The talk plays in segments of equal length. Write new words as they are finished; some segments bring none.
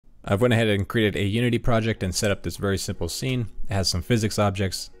I've went ahead and created a Unity project and set up this very simple scene. It has some physics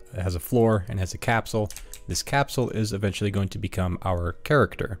objects, it has a floor, and has a capsule. This capsule is eventually going to become our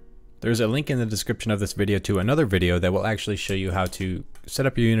character. There's a link in the description of this video to another video that will actually show you how to set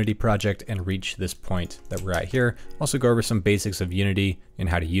up your Unity project and reach this point that we're at here. Also go over some basics of Unity and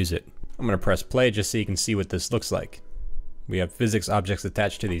how to use it. I'm going to press play just so you can see what this looks like. We have physics objects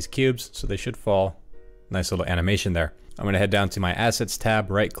attached to these cubes, so they should fall. Nice little animation there. I'm going to head down to my assets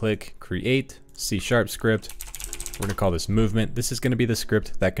tab, right click, create, C# script. We're going to call this movement. This is going to be the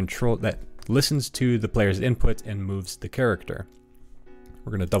script that listens to the player's input and moves the character.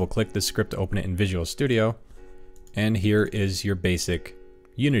 We're going to double click this script to open it in Visual Studio. And here is your basic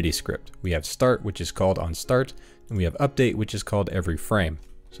Unity script. We have start, which is called on start, and we have update, which is called every frame.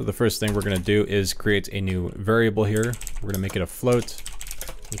 So the first thing we're going to do is create a new variable here. We're going to make it a float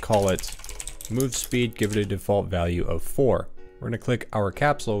and call it move speed, give it a default value of 4. We're going to click our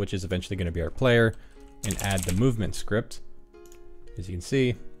capsule, which is eventually going to be our player, and add the movement script. As you can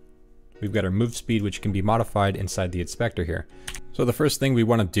see, we've got our move speed, which can be modified inside the inspector here. So the first thing we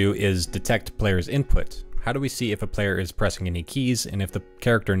want to do is detect player's input. How do we see if a player is pressing any keys and if the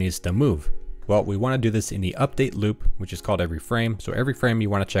character needs to move? Well, we want to do this in the update loop, which is called every frame. So every frame you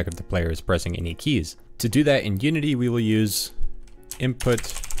want to check if the player is pressing any keys. To do that in Unity, we will use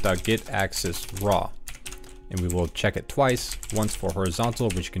input.getAxisRaw. And we will check it twice, once for horizontal,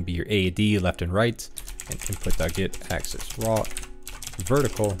 which can be your A, D, left and right, and input.getAxisRaw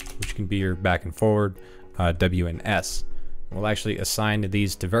vertical, which can be your back and forward, W and S. We'll actually assign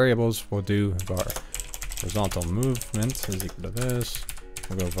these to variables. We'll do var horizontal movement is equal to this.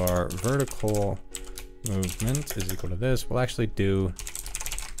 We'll go var vertical movement is equal to this. We'll actually do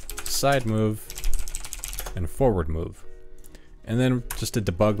side move and forward move. And then just to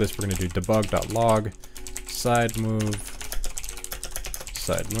debug this, we're going to do debug.log side move,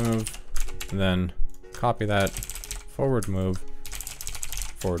 and then copy that, forward move,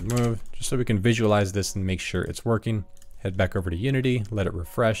 just so we can visualize this and make sure it's working. Head back over to Unity, let it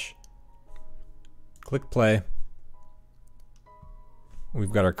refresh, click play.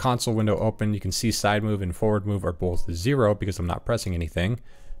 We've got our console window open. You can see side move and forward move are both 0 because I'm not pressing anything.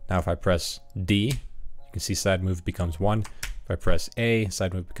 Now if I press D, you can see side move becomes 1. If I press A,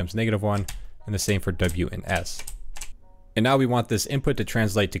 side move becomes -1, and the same for W and S. And now we want this input to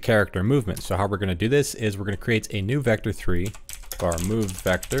translate to character movement. So how we're going to do this is we're going to create a new vector 3, var move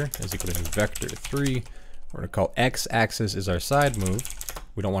vector is equal to vector 3. We're going to call x-axis is our side move.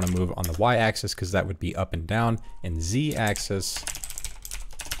 We don't want to move on the y-axis because that would be up and down, and z-axis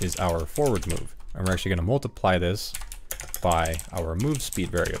is our forward move. And we're actually going to multiply this by our move speed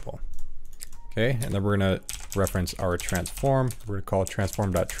variable. Okay, and then we're going to reference our transform. We're going to call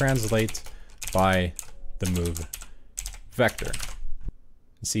transform.translate by the move vector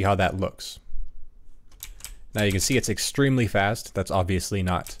and see how that looks. Now you can see it's extremely fast. That's obviously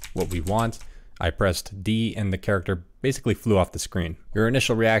not what we want. I pressed D and the character basically flew off the screen. Your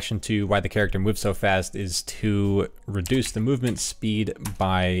initial reaction to why the character moves so fast is to reduce the movement speed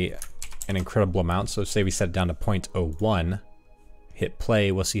by an incredible amount. So say we set it down to 0.01, hit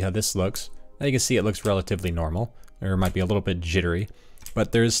play, we'll see how this looks. Now you can see it looks relatively normal, or it might be a little bit jittery,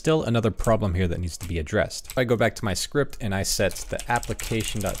 but there's still another problem here that needs to be addressed. If I go back to my script and I set the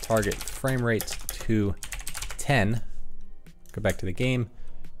application.target frame rate to 10, go back to the game,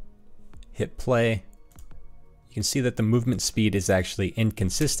 hit play, you can see that the movement speed is actually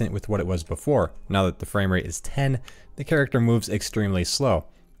inconsistent with what it was before. Now that the frame rate is 10, the character moves extremely slow,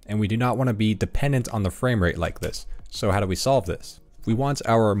 and we do not want to be dependent on the frame rate like this. So how do we solve this? We want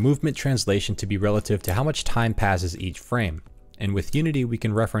our movement translation to be relative to how much time passes each frame. And with Unity, we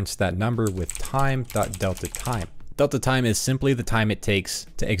can reference that number with time.delta_time. Delta time is simply the time it takes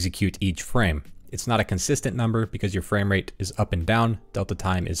to execute each frame. It's not a consistent number because your frame rate is up and down. Delta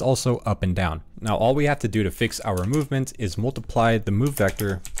time is also up and down. Now all we have to do to fix our movement is multiply the move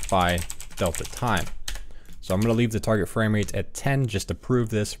vector by delta time. So I'm going to leave the target frame rate at 10 just to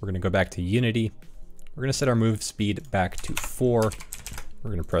prove this. We're going to go back to Unity. We're going to set our move speed back to 4. We're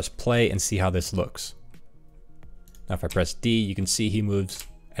going to press play and see how this looks. Now if I press D, you can see he moves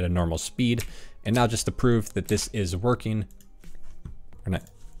at a normal speed. And now just to prove that this is working, we're going to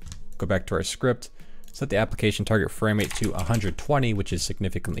go back to our script, set the application target frame rate to 120, which is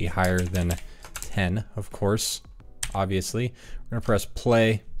significantly higher than 10, of course, obviously. We're going to press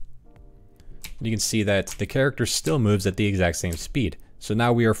play. And you can see that the character still moves at the exact same speed. So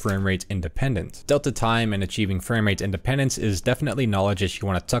now we are frame rate independent. Delta time and achieving frame rate independence is definitely knowledge that you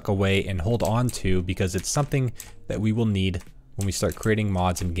want to tuck away and hold on to because it's something that we will need when we start creating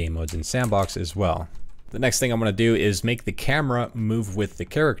mods and game modes in S&box as well. The next thing I'm going to do is make the camera move with the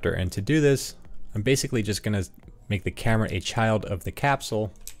character. And to do this, I'm basically just going to make the camera a child of the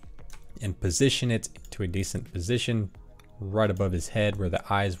capsule and position it to a decent position right above his head where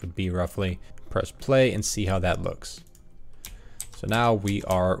the eyes would be roughly. Press play and see how that looks. So now we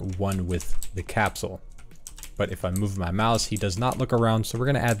are one with the capsule. But if I move my mouse, he does not look around, so we're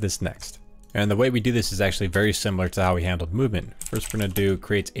going to add this next. And the way we do this is actually very similar to how we handled movement. First, we're going to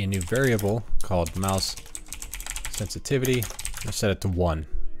create a new variable called mouse sensitivity. We'll set it to 1.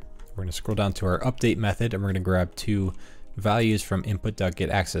 We're going to scroll down to our update method, and we're going to grab 2 values from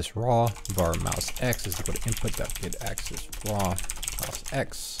input.getAccessRaw var mouse x is equal to input.getAccessRaw mouse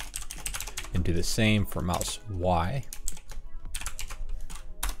x, and do the same for mouse y.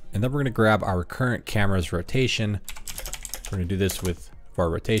 And then we're going to grab our current camera's rotation. We're going to do this with var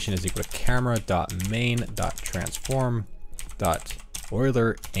rotation is equal to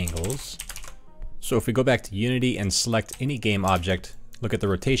camera.main.transform.Euler angles. So if we go back to Unity and select any game object, look at the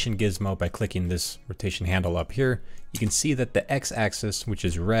rotation gizmo by clicking this rotation handle up here, you can see that the x-axis, which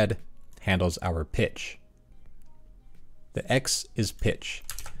is red, handles our pitch. The x is pitch,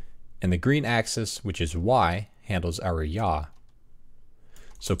 and the green axis, which is y, handles our yaw.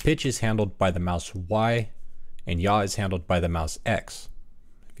 So pitch is handled by the mouse Y, and yaw is handled by the mouse X.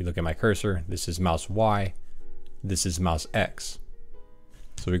 If you look at my cursor, this is mouse Y, this is mouse X.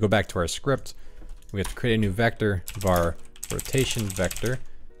 So we go back to our script, we have to create a new vector, var rotation vector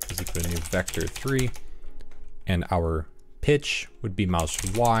is equal to new vector 3, and our pitch would be mouse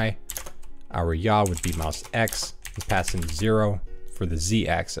Y, our yaw would be mouse X, and pass in 0 for the Z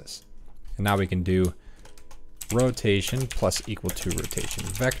axis. And now we can do rotation plus equal to rotation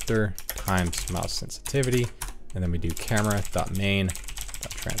vector times mouse sensitivity, and then we do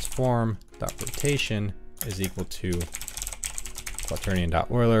camera.main.transform.rotation is equal to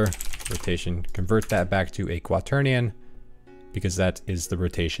quaternion.Euler rotation. Convert that back to a quaternion because that is the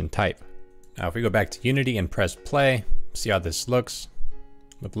rotation type. Now if we go back to Unity and press play, see how this looks.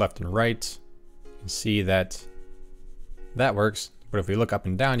 Look left and right, you can see that that works. But if we look up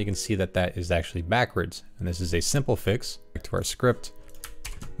and down, you can see that that is actually backwards. And this is a simple fix. Back to our script,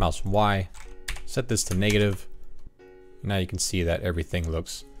 mouse Y, set this to negative. Now you can see that everything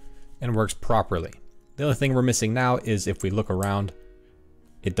looks and works properly. The only thing we're missing now is if we look around,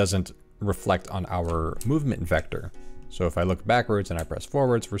 it doesn't reflect on our movement vector. So if I look backwards and I press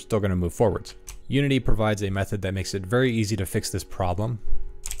forwards, we're still going to move forwards. Unity provides a method that makes it very easy to fix this problem.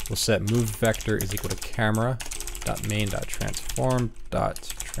 We'll set move vector is equal to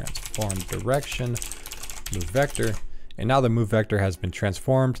camera.main.transform.transform direction move vector, and now the move vector has been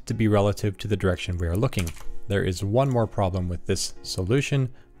transformed to be relative to the direction we are looking. There is one more problem with this solution,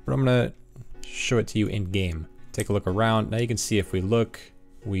 but I'm going to show it to you in game. Take a look around. Now you can see if we look,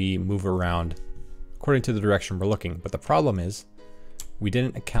 we move around according to the direction we're looking. But the problem is we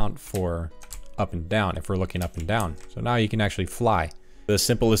didn't account for up and down if we're looking up and down. So now you can actually fly. The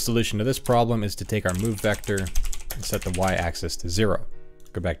simplest solution to this problem is to take our move vector and set the y-axis to 0.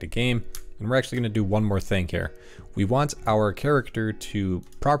 Go back to game, and we're actually going to do one more thing here. We want our character to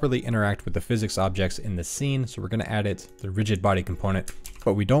properly interact with the physics objects in the scene, so we're going to add the rigid body component,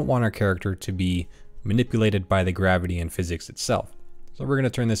 but we don't want our character to be manipulated by the gravity and physics itself. So we're going to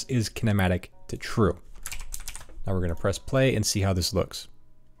turn this is kinematic to true. Now we're going to press play and see how this looks.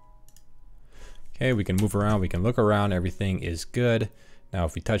 Okay, we can move around, we can look around, everything is good. Now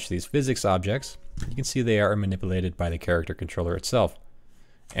if we touch these physics objects, you can see they are manipulated by the character controller itself.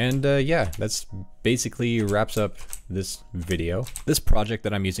 And yeah, that's basically wraps up this video. This project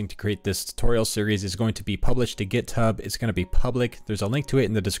that I'm using to create this tutorial series is going to be published to GitHub. It's going to be public. There's a link to it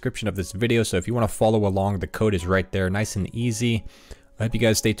in the description of this video, so if you want to follow along, the code is right there, nice and easy. I hope you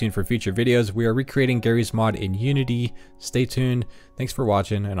guys stay tuned for future videos. We are recreating Garry's mod in Unity. Stay tuned. Thanks for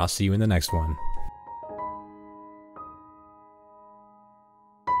watching, and I'll see you in the next one.